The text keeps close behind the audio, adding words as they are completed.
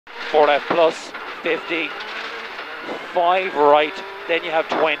4 left plus, 50, 5 right, then you have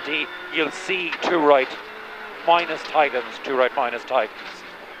 20, you'll see 2 right, minus tightens, 2 right minus tightens,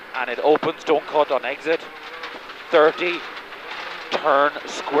 and it opens, don't cut on exit, 30, turn,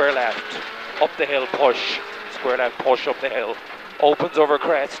 square left, up the hill, push, square left, push up the hill, opens over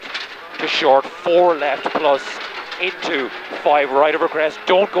crest, to short, 4 left plus, into 5 right over crest,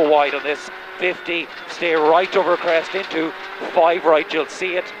 don't go wide on this, 50, stay right over crest, into 5 right, you'll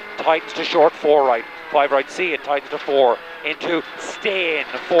see it, tightens to short, 4 right, 5 right, see it, tightens to 4, into, stay in,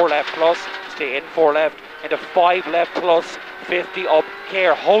 4 left plus, stay in, 4 left, into 5 left plus, 50 up,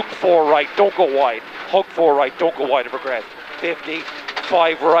 care, hug 4 right, don't go wide, hug 4 right, don't go wide over crest, 50,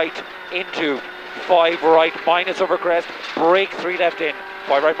 5 right, into, 5 right, minus over crest, brake 3 left in,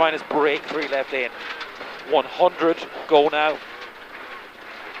 5 right minus, brake 3 left in, 100, go now,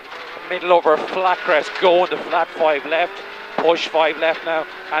 middle over flat crest, go into flat 5 left, push 5 left now,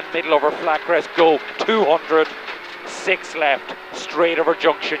 and middle over flat crest, go 200, 6 left, straight over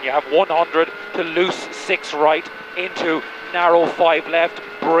junction, you have 100 to loose 6 right, into narrow 5 left,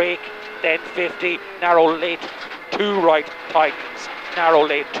 brake, then 50, narrow late 2 right, tightens, narrow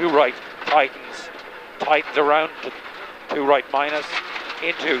late 2 right, tightens, tightens around to 2 right minus,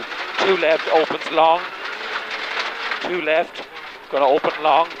 into 2 left, opens long, 2 left, going to open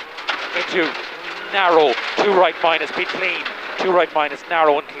long, into narrow, 2 right minus, be clean, 2 right minus,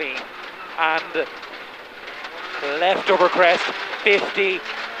 narrow and clean, and left over crest, 50,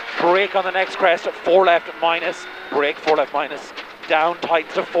 brake on the next crest, 4 left minus, brake 4 left minus, down,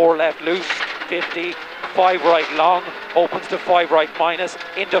 tightens to 4 left loose, 50, 5 right long, opens to 5 right minus,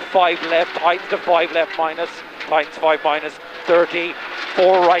 into 5 left, tightens to 5 left minus, tightens 5 minus, 30,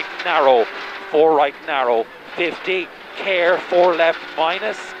 4 right narrow, 4 right narrow, 50, care, 4 left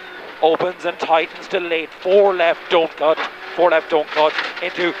minus, opens and tightens to late, 4 left, don't cut, 4 left, don't cut,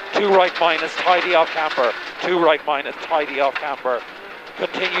 into 2 right minus, tidy off camber, 2 right minus, tidy off camber,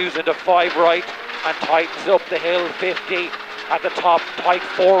 continues into 5 right, and tightens up the hill, 50, at the top, tight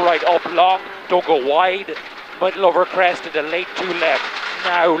 4 right, up long, don't go wide, middle over crest into late 2 left,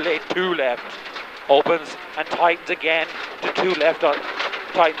 now late 2 left, opens and tightens again to 2 left,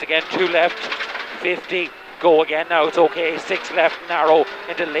 tightens again, 2 left, 50, go again, now it's okay, 6 left, narrow,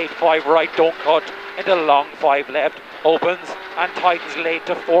 into late 5 right, don't cut, into long 5 left, opens and tightens late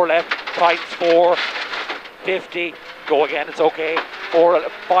to 4 left, tightens 4, 50, go again, it's okay,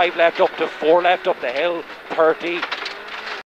 5 left up to 4 left up the hill, 30,